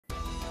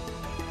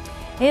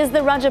Is the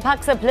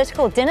Rajapaksa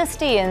political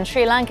dynasty in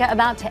Sri Lanka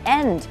about to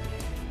end?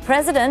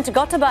 President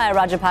Gotabaya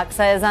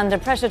Rajapaksa is under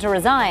pressure to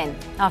resign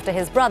after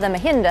his brother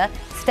Mahinda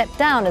stepped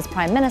down as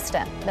Prime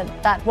Minister.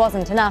 But that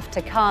wasn't enough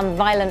to calm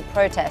violent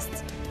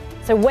protests.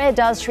 So where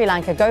does Sri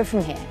Lanka go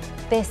from here?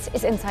 This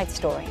is Inside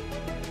Story.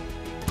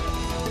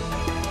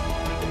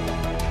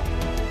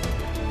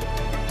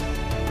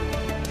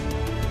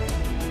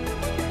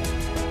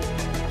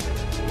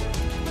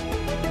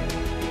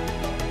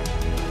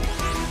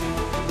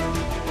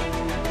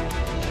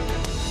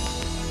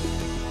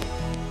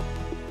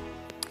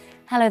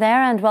 Hello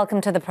there and welcome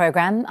to the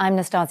programme. I'm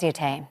Nastasya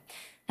Tay.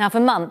 Now, for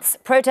months,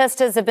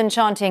 protesters have been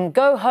chanting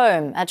 "Go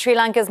home" at Sri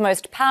Lanka's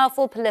most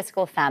powerful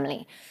political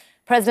family.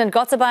 President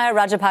Gotabaya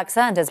Rajapaksa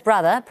and his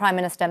brother, Prime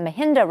Minister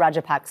Mahinda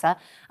Rajapaksa,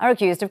 are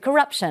accused of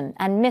corruption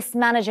and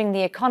mismanaging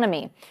the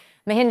economy.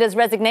 Mahinda's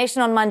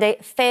resignation on Monday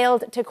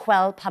failed to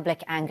quell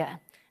public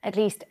anger. At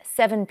least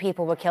 7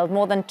 people were killed,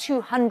 more than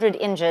 200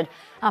 injured,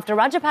 after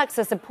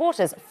Rajapaksa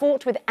supporters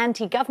fought with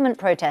anti-government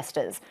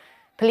protesters.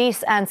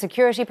 Police and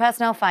security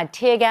personnel fired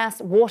tear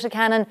gas, water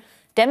cannon.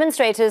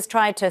 Demonstrators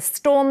tried to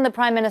storm the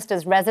Prime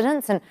Minister's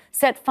residence and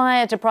set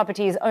fire to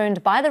properties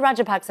owned by the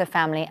Rajapaksa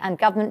family and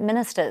government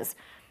ministers.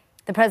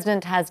 The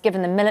president has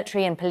given the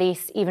military and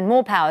police even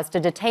more powers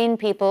to detain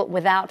people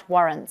without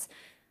warrants.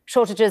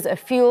 Shortages of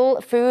fuel,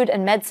 food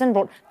and medicine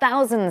brought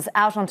thousands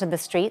out onto the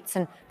streets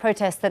in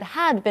protests that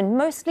had been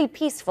mostly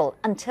peaceful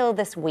until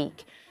this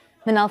week.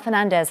 Manal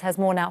Fernandez has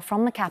more now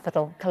from the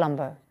capital,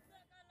 Colombo.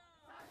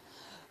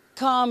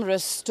 Calm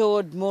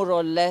restored more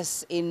or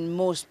less in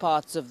most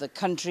parts of the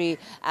country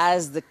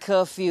as the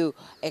curfew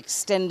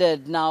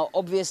extended, now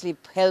obviously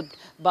helped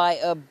by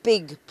a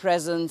big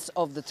presence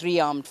of the 3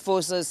 armed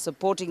forces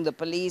supporting the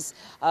police.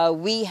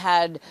 We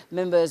had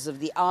members of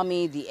the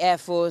Army, the Air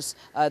Force,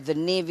 the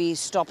Navy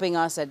stopping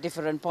us at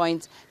different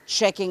points,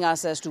 checking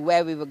us as to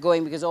where we were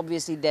going, because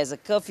obviously there's a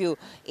curfew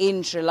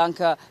in Sri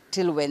Lanka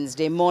till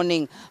Wednesday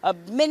morning.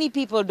 Many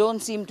people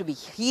don't seem to be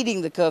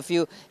heeding the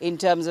curfew in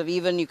terms of,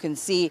 even you can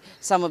see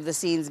some of the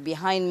scenes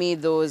behind me,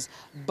 those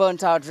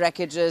burnt out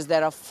wreckages.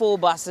 There are 4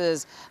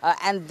 buses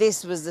and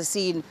this was the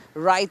scene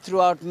right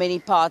throughout many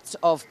parts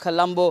of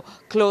Colombo,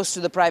 close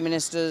to the Prime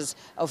Minister's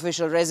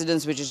official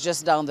residence, which is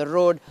just down the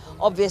road.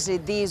 Obviously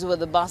these were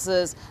the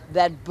buses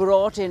that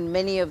brought in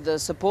many of the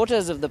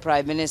supporters of the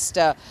Prime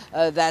Minister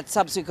that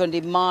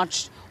subsequently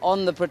marched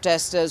on the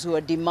protesters who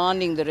are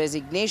demanding the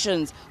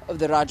resignations of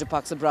the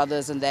Rajapaksa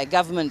brothers and their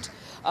government.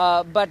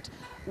 But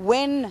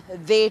when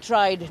they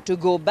tried to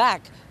go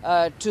back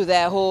to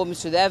their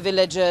homes, to their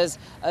villages,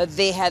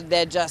 they had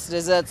their just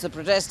desserts. The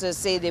protesters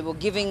say they were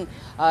giving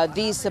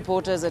these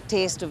supporters a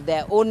taste of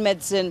their own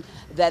medicine,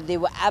 that they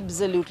were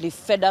absolutely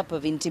fed up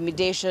of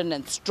intimidation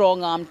and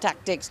strong-arm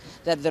tactics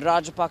that the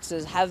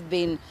Rajapaksas have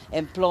been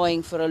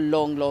employing for a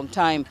long, long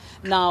time.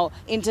 Now,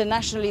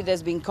 internationally,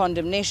 there's been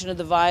condemnation of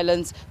the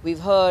violence. We've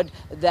heard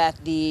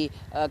that the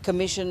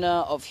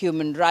Commissioner of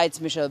Human Rights,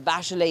 Michelle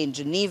Bachelet, in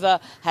Geneva,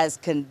 has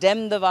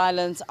condemned the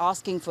violence,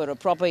 asking for a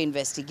proper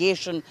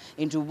investigation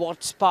into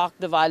what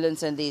sparked the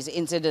violence and these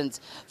incidents.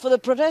 For the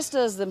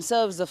protesters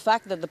themselves, the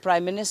fact that the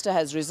Prime Minister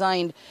has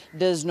resigned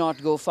does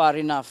not go far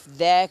enough.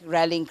 Their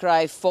rallying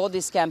cry for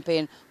this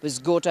campaign was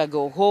 "Gota,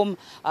 go home,"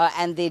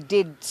 and they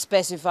did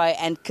specify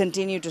and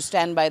continue to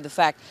stand by the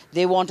fact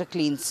they want a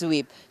clean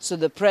sweep. So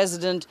the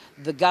president,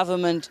 the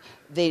government,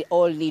 they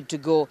all need to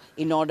go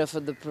in order for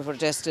the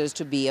protesters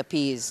to be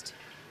appeased.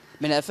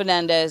 Manal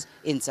Fernandez,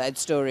 Inside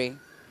Story.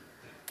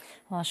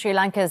 Well, Sri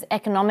Lanka's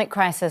economic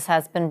crisis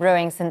has been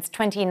brewing since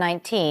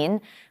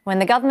 2019, when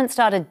the government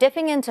started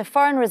dipping into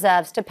foreign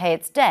reserves to pay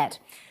its debt.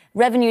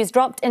 Revenues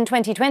dropped in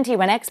 2020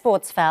 when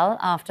exports fell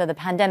after the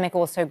pandemic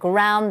also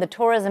ground the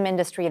tourism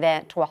industry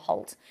there to a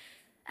halt.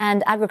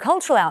 And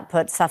agricultural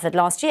output suffered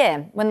last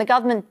year when the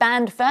government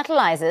banned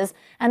fertilizers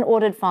and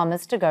ordered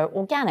farmers to go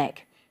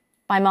organic.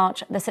 By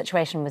March, the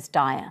situation was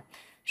dire.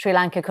 Sri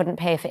Lanka couldn't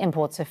pay for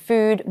imports of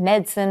food,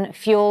 medicine,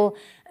 fuel.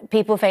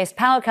 People faced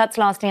power cuts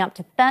lasting up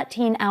to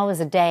 13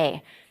 hours a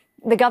day.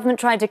 The government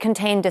tried to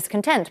contain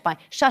discontent by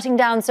shutting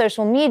down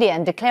social media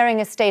and declaring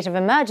a state of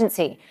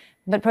emergency.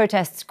 But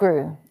protests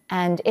grew,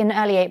 and in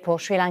early April,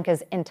 Sri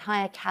Lanka's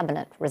entire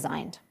cabinet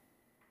resigned.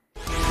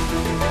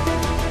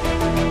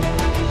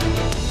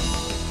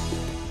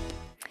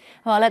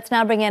 Well, let's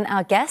now bring in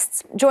our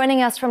guests.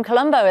 Joining us from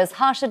Colombo is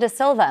Harsha de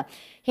Silva.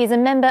 He's a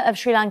member of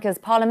Sri Lanka's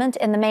parliament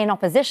in the main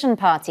opposition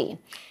party.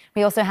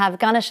 We also have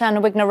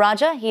Ganeshan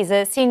Wignaraja. He's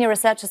a senior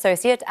research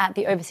associate at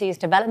the Overseas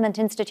Development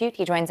Institute.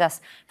 He joins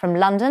us from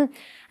London.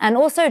 And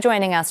also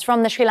joining us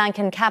from the Sri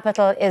Lankan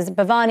capital is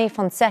Bhavani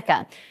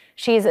Fonseka.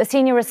 She's a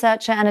senior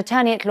researcher and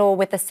attorney at law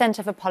with the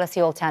Centre for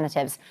Policy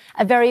Alternatives.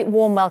 A very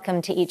warm welcome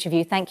to each of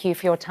you. Thank you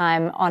for your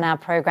time on our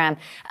programme.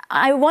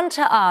 I want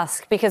to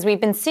ask, because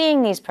we've been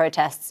seeing these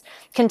protests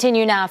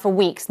continue now for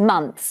weeks,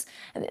 months.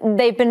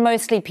 They've been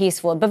mostly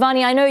peaceful.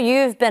 Bhavani, I know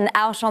you've been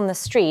out on the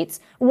streets.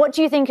 What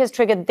do you think has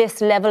triggered this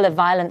level of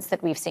violence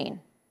that we've seen?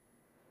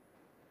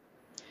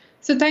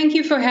 So thank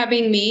you for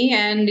having me,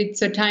 and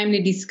it's a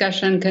timely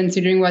discussion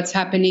considering what's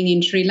happening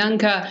in Sri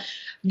Lanka.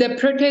 The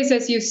protest,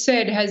 as you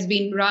said, has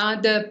been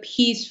rather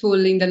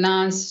peaceful in the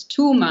last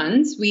 2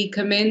 months. We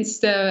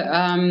commenced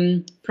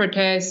the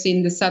protests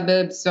in the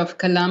suburbs of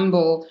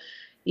Colombo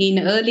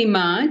in early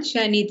March,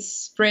 and it's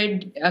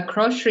spread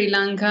across Sri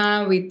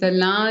Lanka with a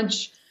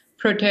large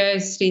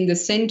protest in the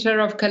center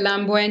of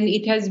Colombo, and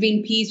it has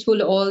been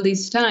peaceful all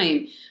this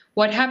time.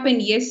 What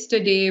happened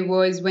yesterday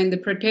was when the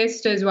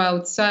protesters were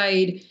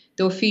outside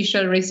the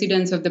official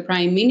residence of the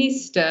Prime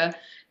Minister,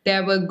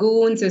 there were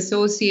goons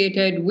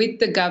associated with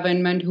the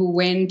government who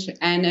went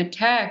and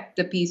attacked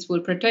the peaceful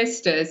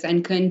protesters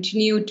and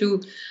continued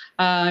to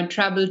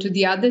travel to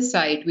the other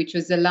side, which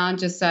was the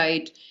larger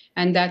side.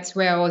 And that's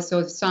where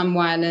also some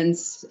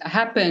violence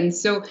happened.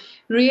 So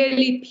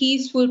really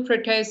peaceful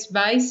protests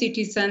by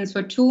citizens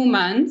for 2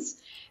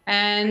 months.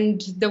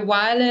 And the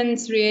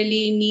violence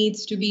really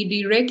needs to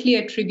be directly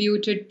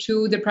attributed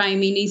to the Prime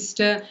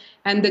Minister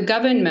and the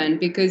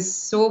government, because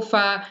so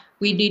far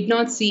we did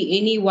not see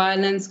any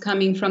violence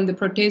coming from the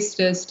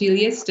protesters till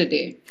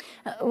yesterday.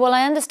 Well,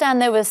 I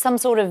understand there was some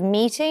sort of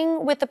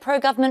meeting with the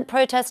pro-government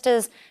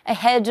protesters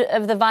ahead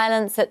of the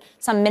violence, that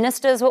some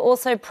ministers were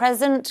also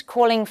present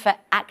calling for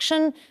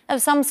action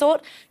of some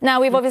sort. Now,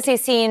 we've obviously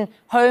seen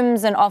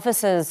homes and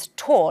offices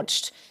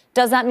torched.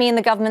 Does that mean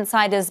the government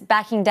side is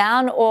backing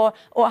down? Or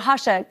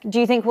Harsha, do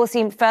you think we'll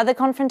see further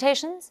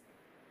confrontations?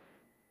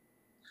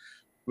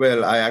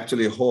 Well, I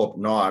actually hope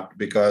not,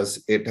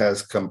 because it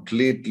has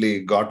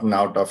completely gotten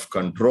out of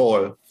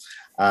control.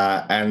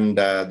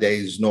 There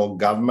is no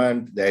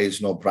government, there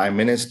is no prime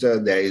minister,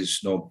 there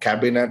is no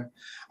cabinet.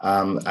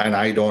 And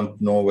I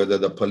don't know whether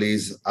the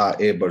police are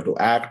able to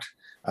act.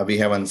 We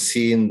haven't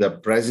seen the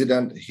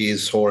president.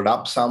 He's holed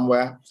up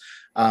somewhere.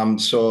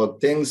 So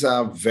things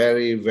are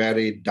very,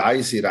 very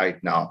dicey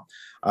right now.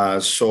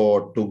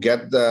 So to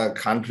get the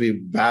country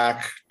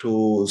back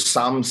to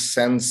some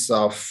sense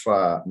of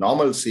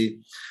normalcy,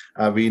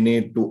 we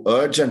need to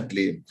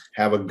urgently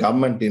have a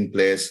government in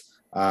place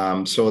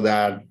so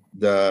that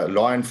the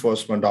law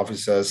enforcement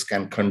officers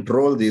can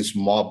control these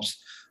mobs,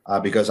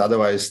 because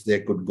otherwise they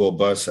could go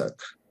berserk.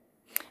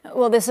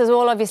 Well, this is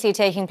all obviously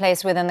taking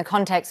place within the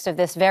context of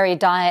this very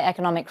dire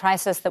economic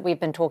crisis that we've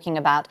been talking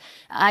about.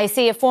 I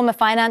see a former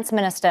finance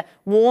minister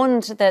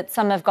warned that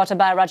some of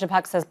Gotabaya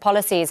Rajapaksa's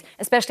policies,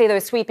 especially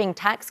those sweeping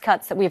tax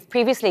cuts that we've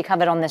previously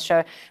covered on this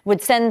show,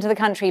 would send the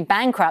country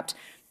bankrupt.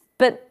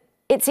 But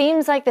it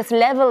seems like this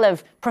level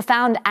of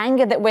profound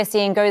anger that we're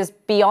seeing goes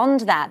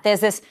beyond that. There's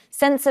this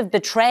sense of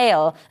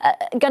betrayal.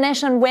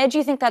 Ganeshan, where do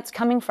you think that's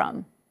coming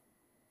from?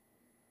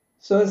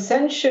 So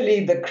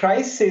essentially, the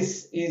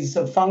crisis is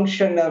a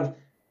function of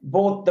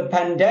both the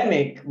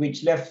pandemic,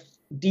 which left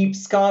deep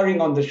scarring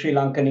on the Sri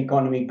Lankan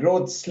economy.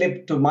 Growth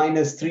slipped to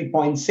minus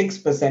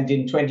 3.6%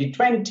 in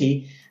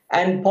 2020,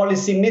 and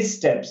policy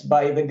missteps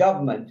by the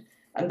government.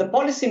 And the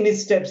policy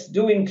missteps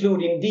do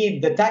include,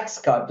 indeed, the tax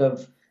cut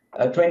of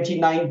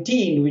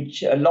 2019,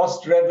 which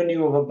lost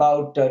revenue of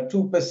about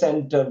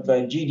 2% of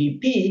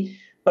GDP,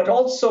 but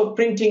also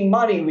printing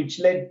money, which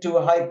led to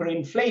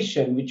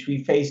hyperinflation, which we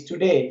face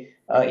today.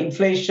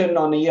 Inflation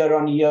on a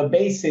year-on-year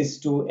basis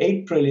to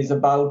April is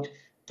about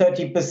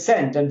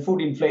 30%, and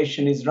food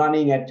inflation is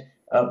running at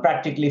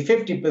practically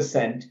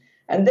 50%.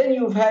 And then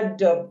you've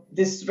had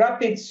this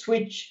rapid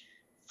switch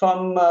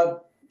from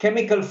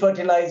chemical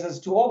fertilizers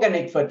to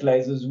organic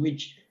fertilizers,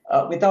 which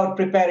without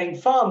preparing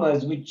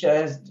farmers, which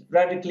has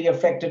radically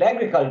affected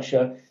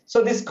agriculture.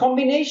 So this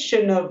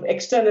combination of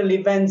external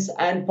events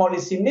and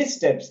policy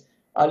missteps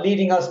are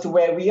leading us to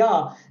where we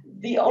are.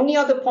 The only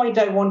other point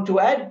I want to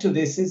add to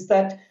this is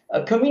that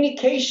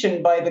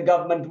communication by the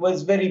government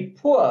was very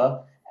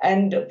poor,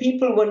 and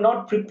people were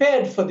not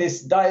prepared for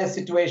this dire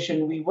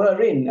situation we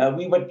were in.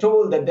 We were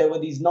told that there were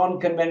these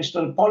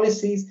non-conventional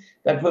policies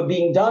that were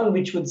being done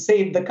which would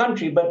save the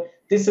country, but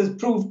this has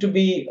proved to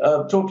be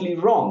totally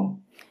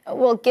wrong.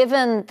 Well,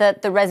 given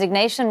that the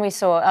resignation we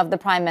saw of the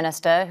Prime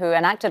Minister, who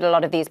enacted a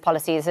lot of these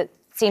policies, it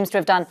seems to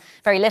have done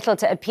very little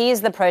to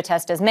appease the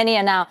protesters. Many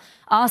are now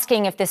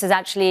asking if this is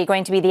actually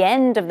going to be the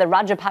end of the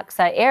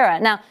Rajapaksa era.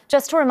 Now,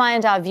 just to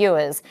remind our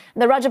viewers,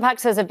 the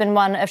Rajapaksas have been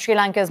one of Sri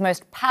Lanka's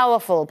most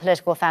powerful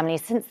political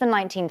families since the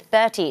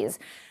 1930s.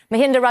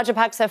 Mahinda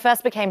Rajapaksa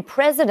first became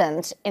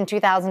president in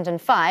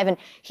 2005, and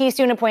he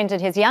soon appointed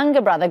his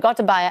younger brother,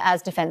 Gotabaya,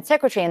 as defense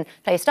secretary and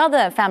placed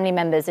other family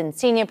members in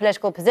senior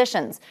political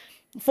positions.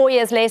 4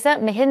 years later,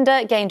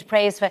 Mahinda gained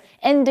praise for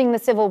ending the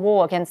civil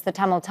war against the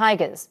Tamil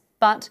Tigers.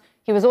 But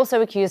he was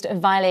also accused of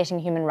violating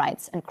human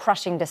rights and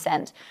crushing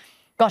dissent.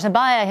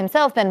 Gotabaya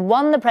himself then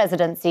won the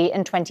presidency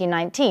in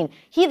 2019.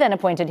 He then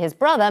appointed his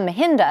brother,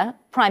 Mahinda,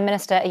 prime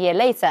minister a year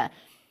later.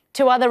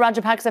 2 other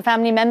Rajapaksa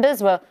family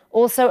members were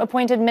also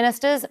appointed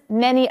ministers.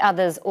 Many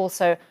others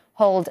also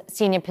hold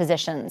senior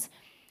positions.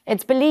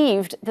 It's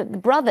believed that the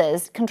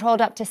brothers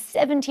controlled up to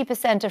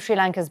 70% of Sri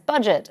Lanka's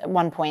budget at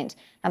one point.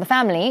 Now, the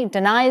family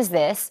denies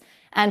this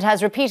and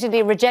has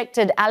repeatedly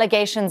rejected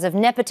allegations of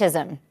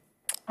nepotism.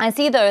 I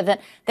see, though,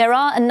 that there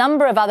are a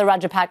number of other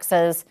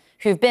Rajapaksas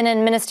who've been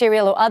in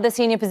ministerial or other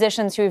senior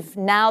positions who've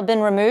now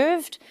been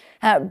removed.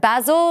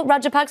 Basil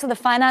Rajapaksa, the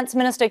finance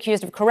minister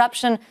accused of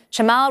corruption.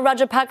 Chamal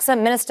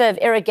Rajapaksa, minister of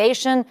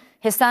irrigation.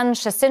 His son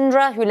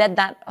Shasindra, who led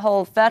that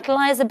whole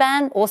fertilizer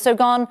ban, also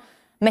gone.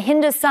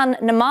 Mahinda's son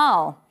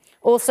Namal,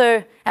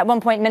 also at one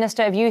point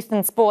Minister of Youth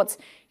and Sports.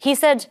 He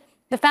said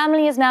the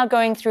family is now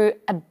going through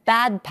a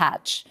bad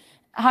patch.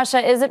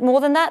 Harsha, is it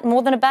more than that,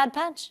 more than a bad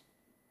patch?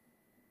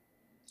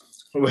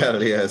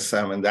 Well, yes,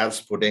 I mean,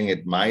 that's putting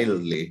it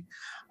mildly.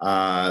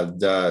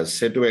 The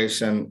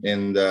situation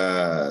in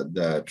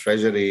the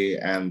Treasury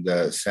and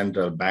the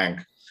central bank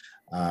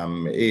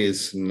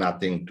is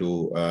nothing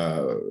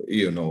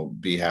to,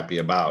 be happy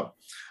about.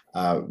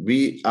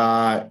 We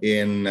are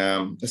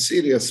in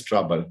serious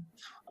trouble.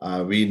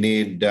 We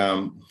need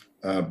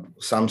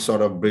some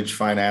sort of bridge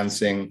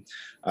financing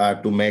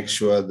to make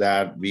sure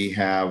that we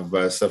have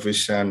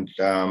sufficient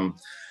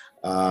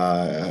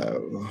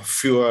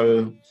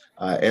fuel,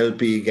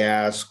 LP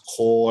gas,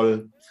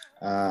 coal,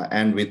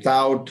 and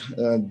without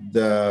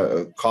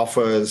the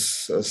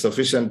coffers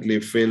sufficiently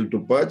filled to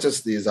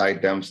purchase these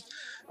items,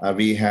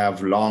 we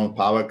have long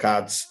power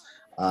cuts,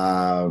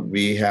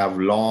 we have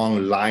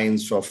long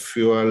lines of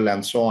fuel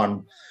and so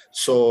on.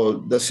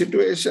 So the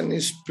situation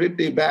is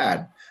pretty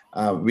bad.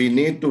 We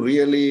need to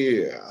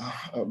really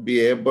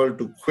be able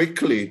to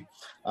quickly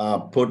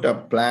put a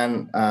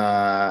plan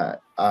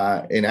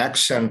in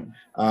action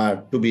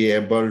to be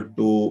able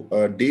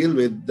to deal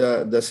with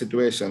the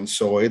situation.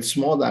 So it's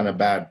more than a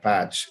bad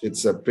patch.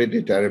 It's a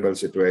pretty terrible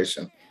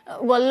situation.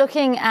 Well,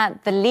 looking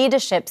at the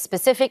leadership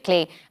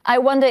specifically, I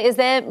wonder, is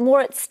there more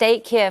at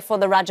stake here for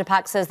the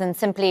Rajapaksas than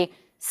simply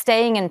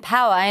staying in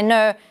power? I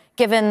know,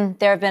 given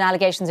there have been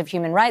allegations of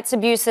human rights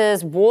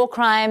abuses, war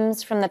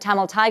crimes from the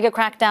Tamil Tiger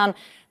crackdown,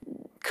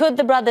 could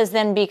the brothers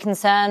then be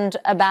concerned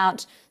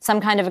about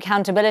some kind of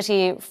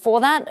accountability for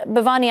that?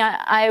 Bhavani,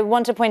 I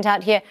want to point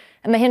out here,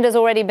 Mahinda's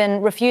already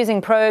been refusing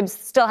probes,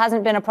 still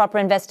hasn't been a proper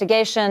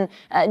investigation.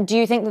 Do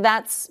you think that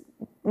that's,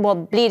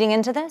 bleeding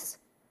into this?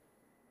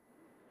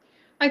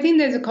 I think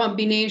there's a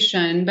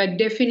combination, but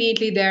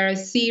definitely there are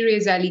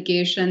serious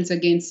allegations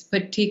against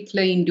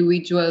particular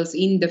individuals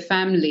in the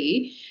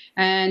family.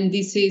 And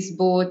this is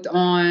both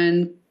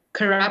on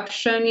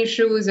corruption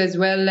issues as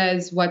well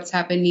as what's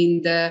happened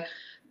in the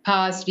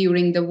past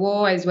during the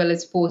war as well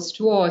as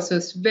post-war. So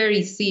it's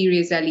very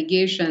serious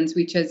allegations,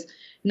 which has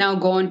now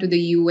gone to the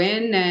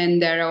UN,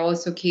 and there are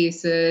also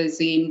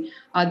cases in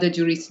other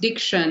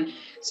jurisdictions.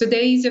 So there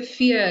is a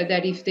fear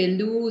that if they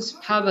lose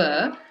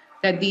power,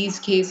 that these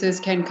cases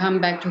can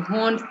come back to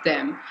haunt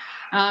them.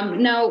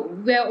 Now,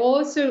 we're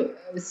also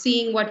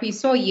seeing what we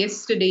saw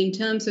yesterday in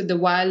terms of the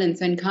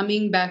violence, and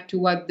coming back to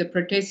what the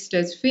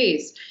protesters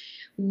faced.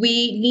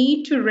 We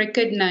need to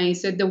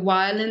recognize that the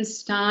violence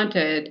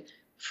started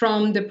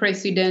from the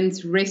prime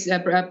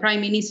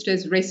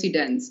minister's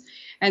residence.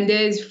 And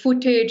there's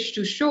footage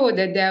to show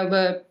that there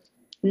were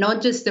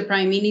not just the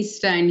prime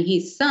minister and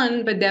his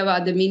son, but there were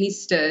other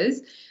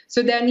ministers.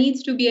 So there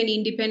needs to be an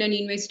independent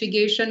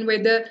investigation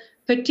whether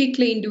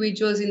particular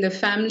individuals in the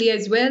family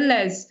as well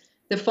as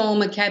the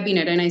former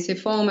cabinet, and I say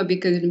former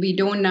because we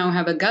don't now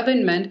have a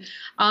government,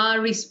 are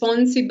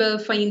responsible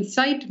for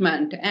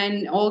incitement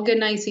and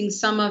organizing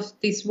some of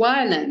this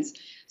violence.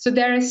 So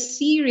there are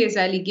serious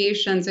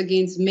allegations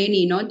against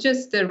many, not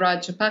just the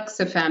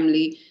Rajapaksa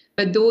family,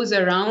 but those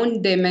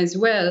around them as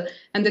well.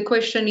 And the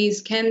question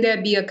is, can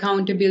there be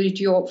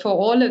accountability for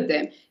all of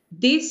them?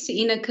 This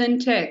in a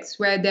context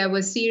where there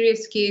were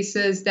serious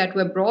cases that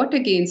were brought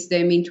against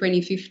them in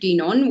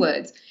 2015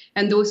 onwards,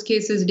 and those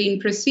cases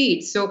didn't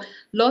proceed. So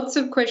lots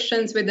of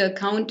questions whether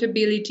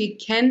accountability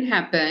can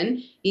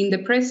happen in the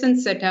present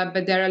setup,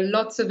 but there are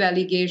lots of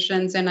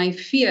allegations, and I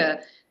fear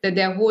that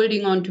they're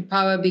holding on to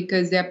power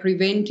because they're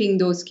preventing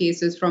those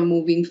cases from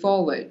moving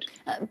forward.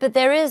 But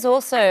there is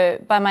also,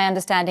 by my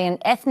understanding, an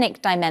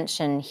ethnic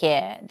dimension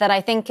here that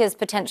I think is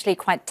potentially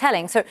quite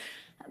telling. So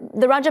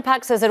the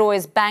Rajapaksas had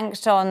always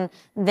banked on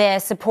their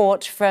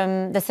support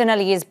from the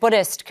Sinhalese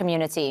Buddhist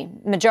community,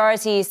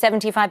 majority,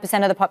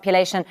 75% of the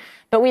population.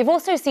 But we've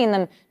also seen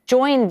them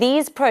join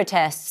these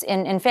protests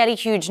in fairly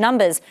huge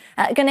numbers.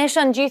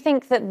 Ganeshan, do you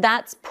think that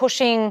that's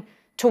pushing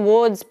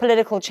towards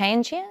political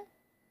change here?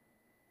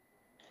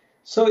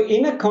 So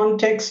in a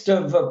context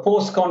of a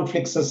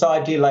post-conflict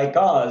society like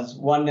ours,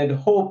 one had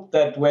hoped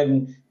that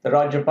when the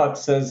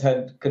Rajapaksas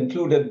had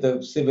concluded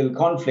the civil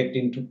conflict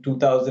in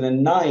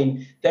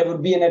 2009, there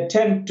would be an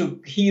attempt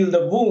to heal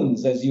the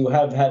wounds, as you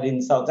have had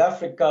in South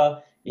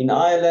Africa, in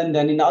Ireland,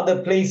 and in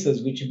other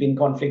places which have been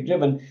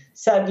conflict-driven.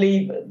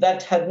 Sadly,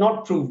 that had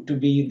not proved to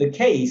be the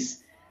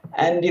case.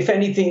 And if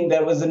anything,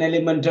 there was an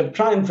element of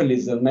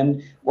triumphalism.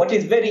 And what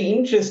is very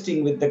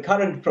interesting with the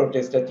current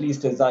protest, at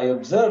least as I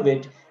observe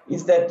it,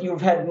 is that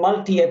you've had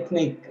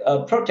multi-ethnic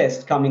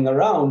protest coming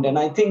around. And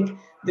I think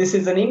this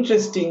is an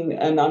interesting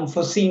and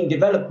unforeseen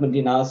development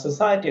in our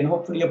society, and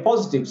hopefully a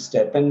positive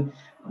step. And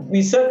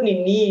we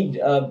certainly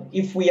need,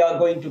 if we are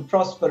going to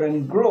prosper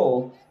and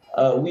grow,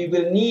 we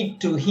will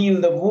need to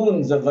heal the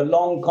wounds of a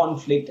long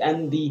conflict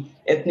and the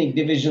ethnic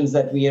divisions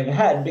that we have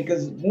had,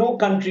 because no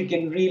country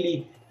can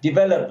really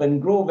develop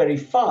and grow very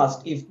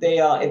fast if they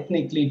are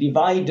ethnically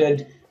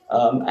divided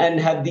and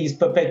have these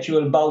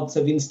perpetual bouts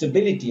of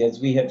instability, as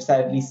we have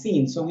sadly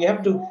seen. So we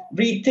have to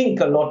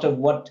rethink a lot of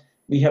what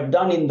we have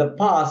done in the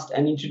past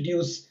and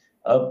introduce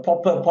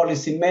proper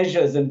policy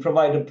measures and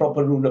provide a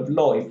proper rule of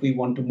law if we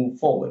want to move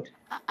forward.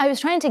 I was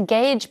trying to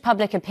gauge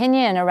public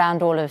opinion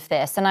around all of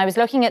this, and I was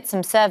looking at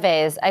some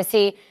surveys. I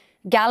see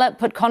Gallup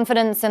put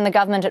confidence in the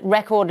government at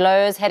record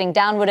lows, heading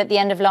downward at the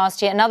end of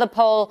last year. Another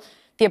poll,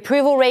 the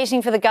approval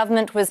rating for the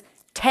government was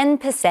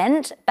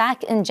 10%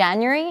 back in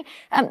January.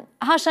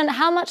 Harsha,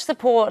 how much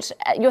support,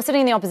 you're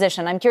sitting in the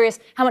opposition, I'm curious,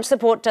 how much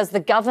support does the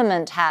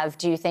government have,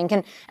 do you think?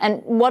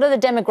 And what are the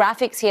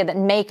demographics here that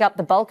make up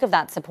the bulk of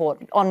that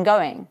support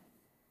ongoing?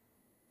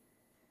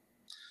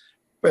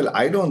 Well,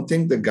 I don't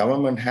think the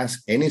government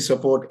has any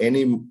support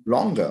any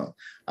longer.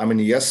 I mean,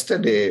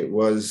 yesterday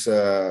was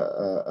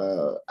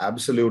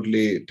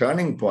absolutely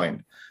turning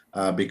point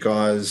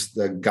because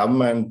the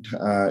government,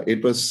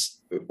 it was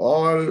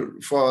all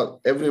for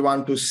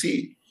everyone to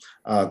see,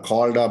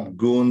 called up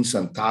goons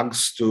and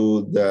thugs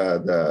to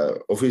the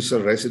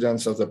official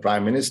residence of the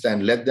prime minister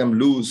and let them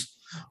loose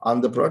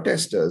on the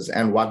protesters.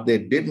 And what they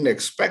didn't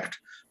expect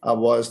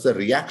was the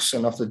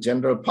reaction of the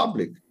general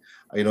public.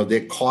 You know,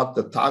 they caught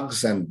the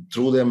thugs and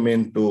threw them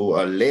into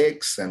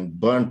lakes and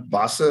burnt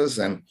buses.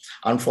 And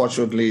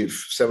unfortunately,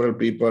 several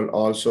people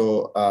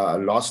also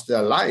lost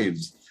their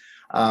lives.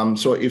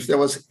 So if there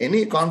was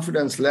any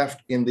confidence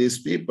left in these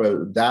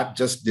people, that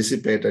just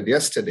dissipated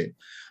yesterday.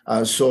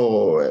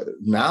 So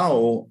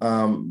now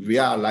we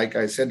are, like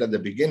I said at the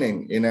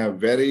beginning, in a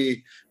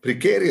very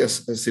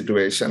precarious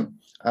situation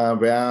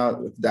where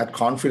that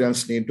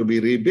confidence needs to be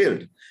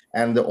rebuilt.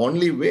 And the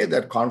only way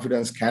that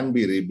confidence can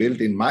be rebuilt,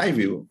 in my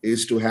view,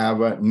 is to have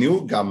a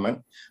new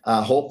government.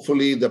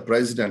 Hopefully, the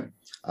president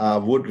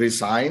would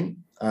resign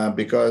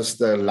because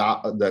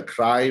the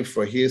cry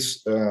for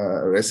his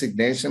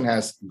resignation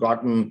has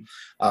gotten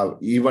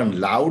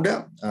even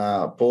louder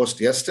post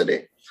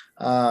yesterday.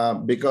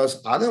 Because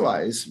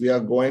otherwise, we are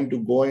going to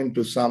go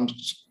into some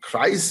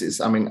crisis.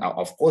 I mean,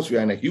 of course, we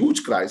are in a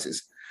huge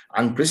crisis,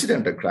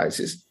 unprecedented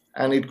crisis.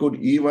 And it could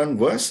even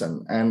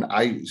worsen. And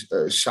I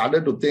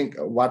shudder to think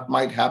what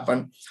might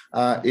happen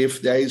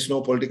if there is no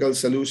political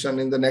solution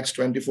in the next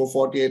 24,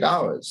 48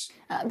 hours.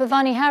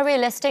 Bhavani, how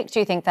realistic do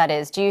you think that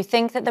is? Do you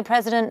think that the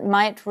president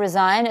might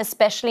resign,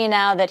 especially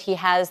now that he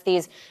has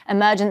these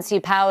emergency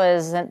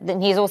powers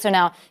and he's also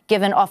now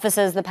given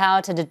officers the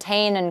power to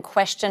detain and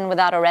question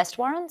without arrest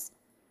warrants?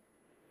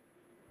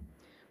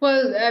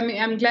 Well, I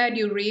mean, I'm glad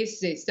you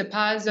raised this. The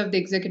powers of the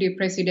executive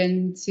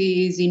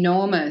presidency is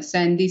enormous,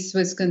 and this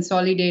was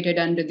consolidated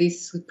under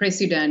this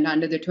president,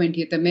 under the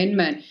 20th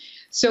Amendment.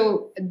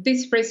 So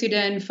this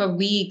president for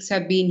weeks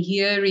have been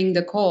hearing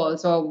the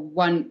calls, or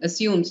one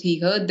assumes he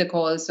heard the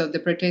calls of the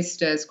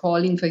protesters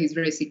calling for his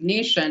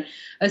resignation.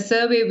 A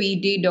survey we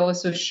did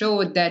also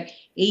showed that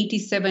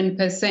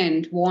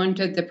 87%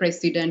 wanted the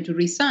president to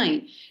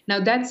resign. Now,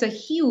 that's a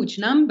huge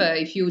number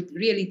if you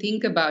really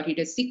think about it,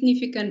 a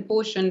significant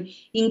portion,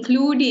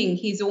 including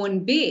his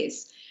own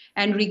base.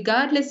 And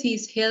regardless,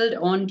 he's held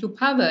on to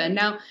power.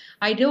 Now,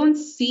 I don't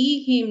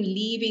see him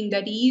leaving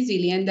that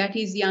easily. And that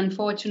is the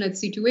unfortunate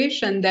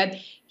situation, that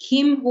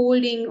him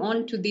holding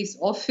on to this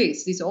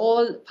office, this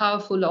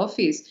all-powerful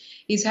office,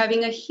 is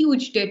having a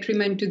huge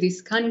detriment to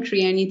this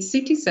country and its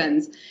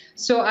citizens.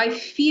 So I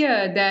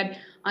fear that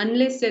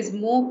unless there's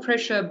more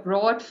pressure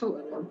brought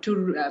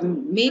to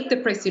make the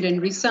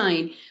president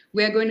resign,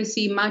 we're going to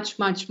see much,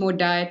 much more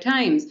dire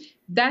times.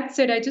 That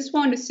said, I just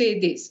want to say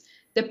this.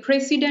 The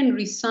president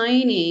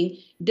resigning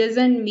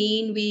doesn't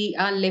mean we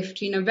are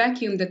left in a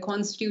vacuum. The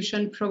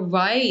Constitution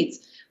provides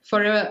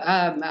for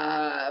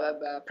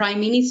a prime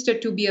minister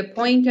to be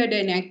appointed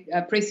and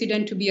a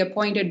president to be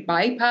appointed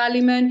by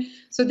parliament.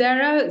 So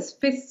there are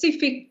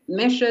specific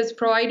measures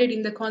provided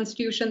in the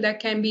Constitution that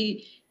can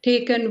be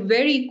taken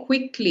very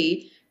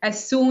quickly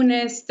as soon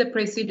as the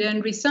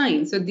president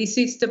resigns. So this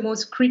is the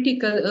most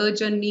critical,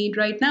 urgent need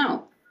right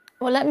now.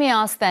 Well, let me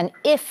ask then,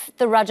 if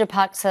the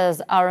Rajapaksas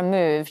are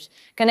removed,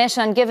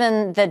 Ganeshan,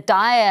 given the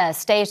dire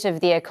state of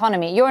the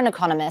economy, you're an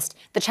economist,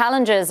 the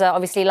challenges are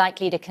obviously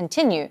likely to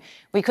continue.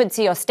 We could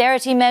see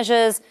austerity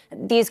measures.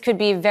 These could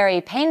be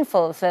very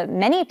painful for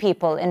many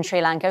people in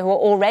Sri Lanka who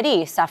are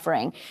already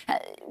suffering.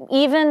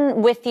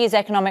 Even with these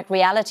economic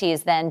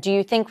realities then, do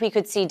you think we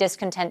could see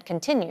discontent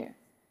continue?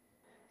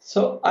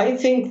 So I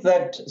think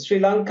that Sri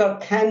Lanka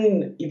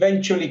can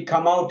eventually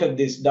come out of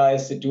this dire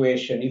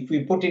situation if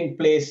we put in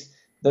place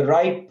the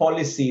right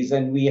policies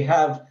and we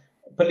have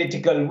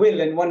political will.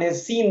 And one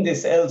has seen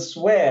this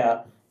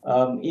elsewhere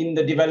in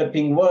the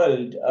developing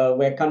world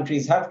where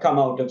countries have come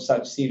out of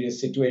such serious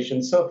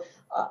situations. So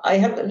I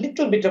have a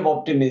little bit of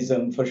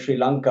optimism for Sri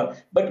Lanka,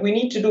 but we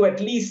need to do at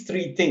least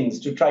three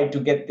things to try to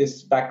get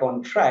this back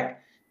on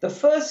track. The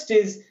first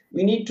is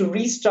we need to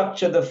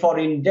restructure the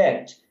foreign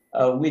debt,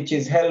 which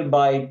is held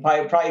by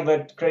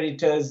private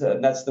creditors,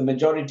 that's the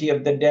majority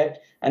of the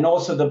debt, and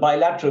also the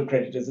bilateral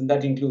creditors, and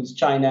that includes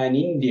China and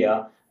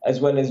India. as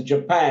well as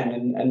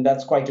Japan. And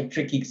that's quite a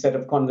tricky set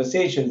of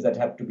conversations that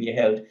have to be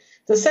held.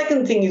 The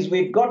second thing is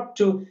we've got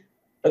to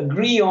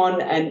agree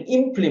on and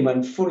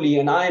implement fully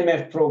an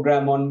IMF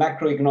program on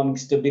macroeconomic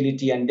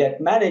stability and debt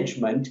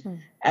management.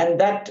 And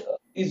that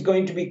is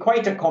going to be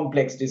quite a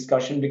complex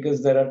discussion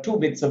because there are two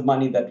bits of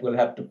money that will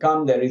have to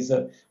come. There is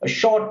a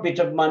short bit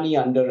of money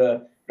under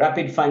a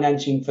rapid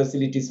financing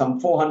facility, some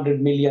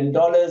 $400 million.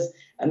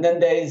 And then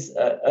there is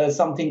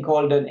something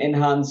called an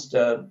enhanced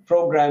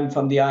program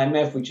from the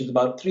IMF, which is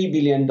about $3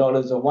 billion or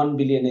 $1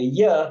 billion a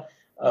year,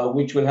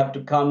 which will have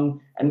to come,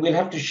 and we'll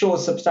have to show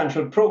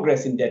substantial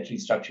progress in debt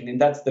restructuring.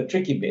 And that's the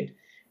tricky bit.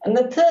 And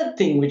the third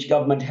thing which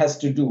government has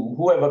to do,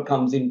 whoever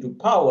comes into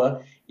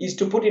power, is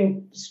to put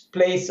in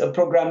place a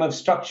program of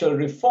structural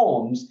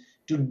reforms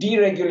to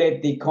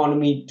deregulate the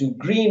economy, to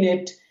green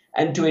it,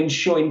 and to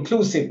ensure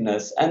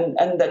inclusiveness. And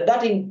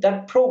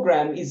that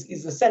program is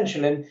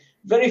essential. And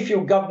very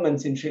few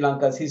governments in Sri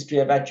Lanka's history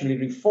have actually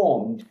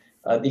reformed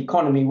the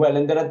economy well.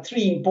 And there are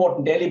three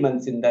important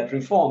elements in that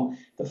reform.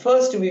 The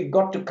first, we've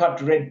got to cut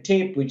red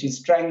tape, which is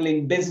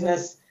strangling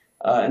business,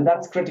 and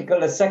that's critical.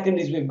 The second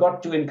is we've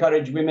got to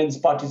encourage women's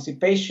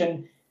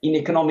participation in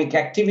economic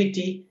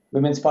activity.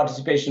 Women's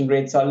participation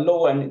rates are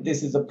low, and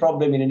this is a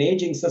problem in an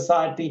aging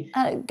society.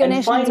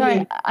 Ganeshan,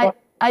 sorry,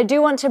 I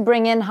do want to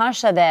bring in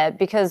Harsha there,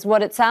 because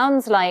what it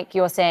sounds like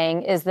you're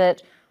saying is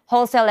that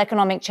wholesale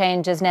economic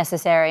change is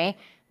necessary.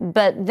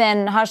 But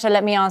then, Harsha,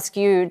 let me ask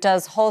you,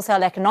 does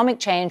wholesale economic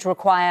change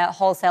require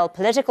wholesale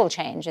political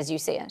change, as you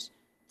see it?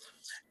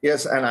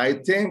 Yes, and I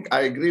think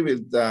I agree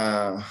with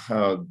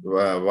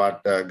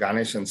what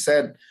Ganeshan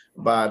said.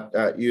 But,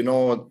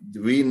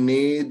 we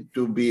need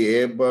to be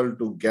able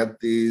to get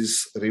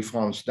these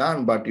reforms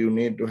done, but you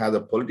need to have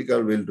the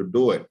political will to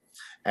do it.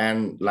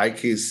 And like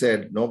he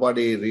said,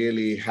 nobody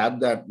really had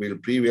that will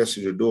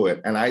previously to do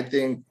it. And I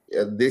think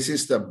this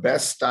is the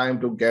best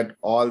time to get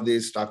all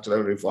these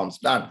structural reforms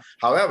done.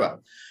 However,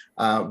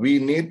 we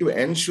need to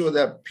ensure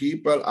that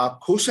people are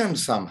cushioned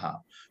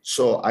somehow.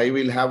 So I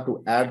will have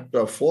to add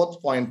a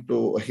fourth point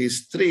to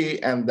his three,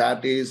 and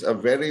that is a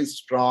very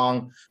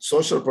strong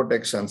social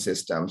protection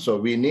system. So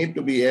we need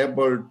to be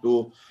able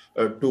to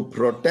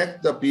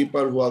protect the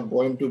people who are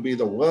going to be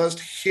the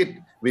worst hit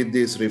with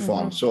these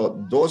reforms.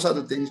 So those are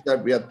the things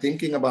that we are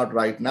thinking about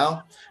right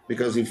now,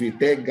 because if we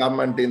take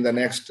government in the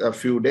next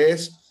few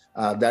days,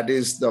 that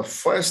is the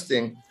first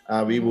thing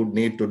we would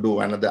need to do.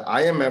 And the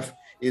IMF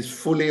is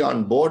fully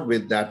on board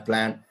with that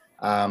plan.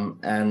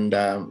 And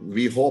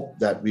we hope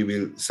that we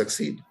will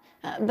succeed.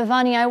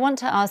 Bhavani, I want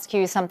to ask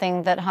you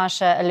something that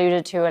Harsha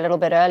alluded to a little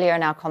bit earlier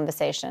in our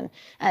conversation.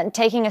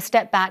 Taking a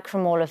step back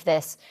from all of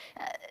this,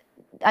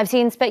 I've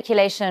seen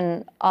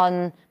speculation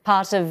on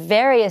part of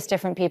various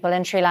different people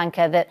in Sri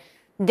Lanka that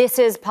this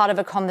is part of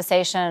a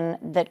conversation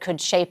that could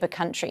shape a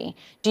country.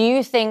 Do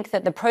you think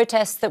that the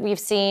protests that we've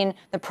seen,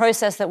 the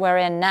process that we're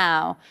in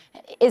now,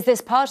 is this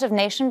part of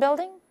nation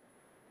building?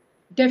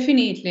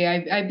 Definitely.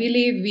 I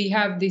believe we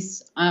have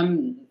this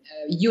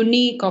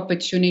unique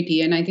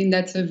opportunity, and I think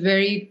that's a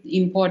very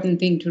important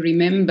thing to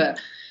remember.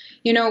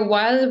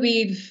 While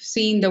we've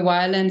seen the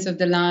violence of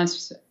the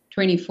last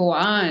 24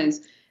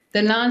 hours,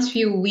 the last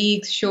few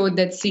weeks showed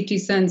that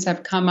citizens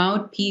have come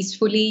out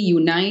peacefully,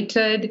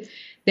 united.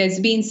 There's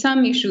been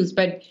some issues,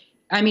 but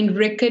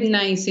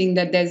recognizing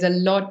that there's a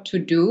lot to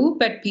do,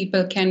 but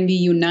people can be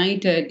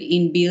united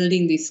in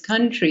building this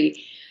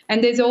country.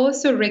 And there's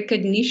also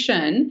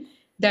recognition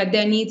that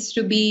there needs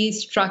to be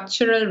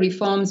structural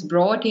reforms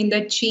brought in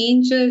that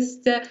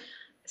changes the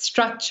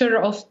structure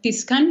of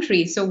this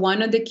country. So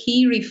one of the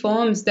key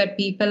reforms that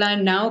people are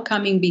now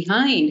coming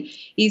behind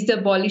is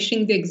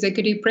abolishing the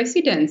executive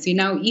presidency.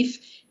 Now, if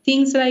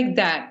things like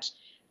that,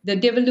 the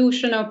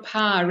devolution of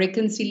power,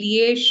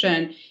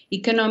 reconciliation,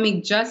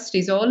 economic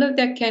justice, all of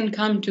that can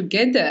come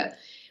together,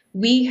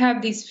 we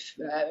have this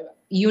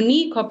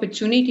unique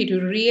opportunity to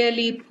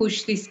really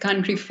push this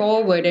country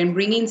forward and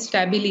bring in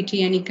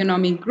stability and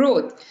economic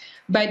growth.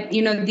 But,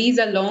 these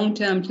are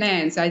long-term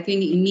plans. I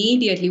think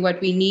immediately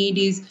what we need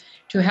is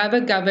to have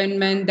a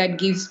government that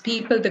gives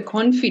people the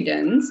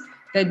confidence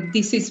that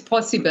this is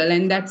possible,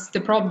 and that's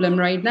the problem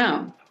right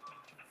now.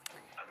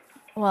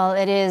 Well,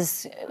 it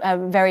is a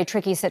very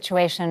tricky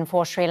situation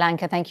for Sri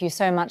Lanka. Thank you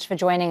so much for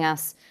joining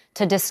us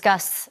to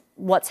discuss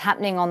what's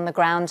happening on the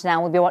ground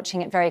now. We'll be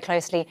watching it very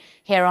closely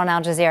here on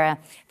Al Jazeera.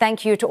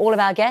 Thank you to all of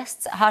our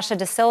guests, Harsha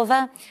de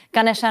Silva,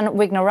 Ganeshan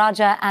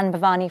Wignaraja and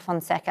Bhavani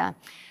Fonseka.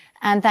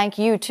 And thank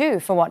you too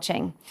for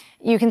watching.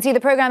 You can see the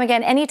program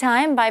again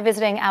anytime by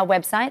visiting our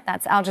website,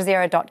 that's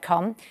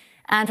aljazeera.com.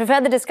 And for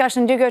further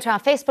discussion, do go to our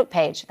Facebook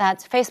page,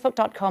 that's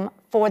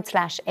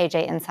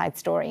facebook.com/AJ Inside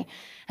Story.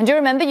 And do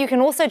remember, you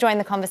can also join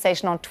the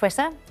conversation on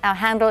Twitter. Our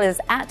handle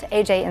is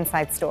 @AJ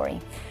Inside Story.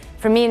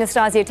 From me,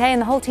 Nastasya Tay,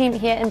 and the whole team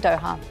here in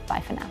Doha, bye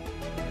for now.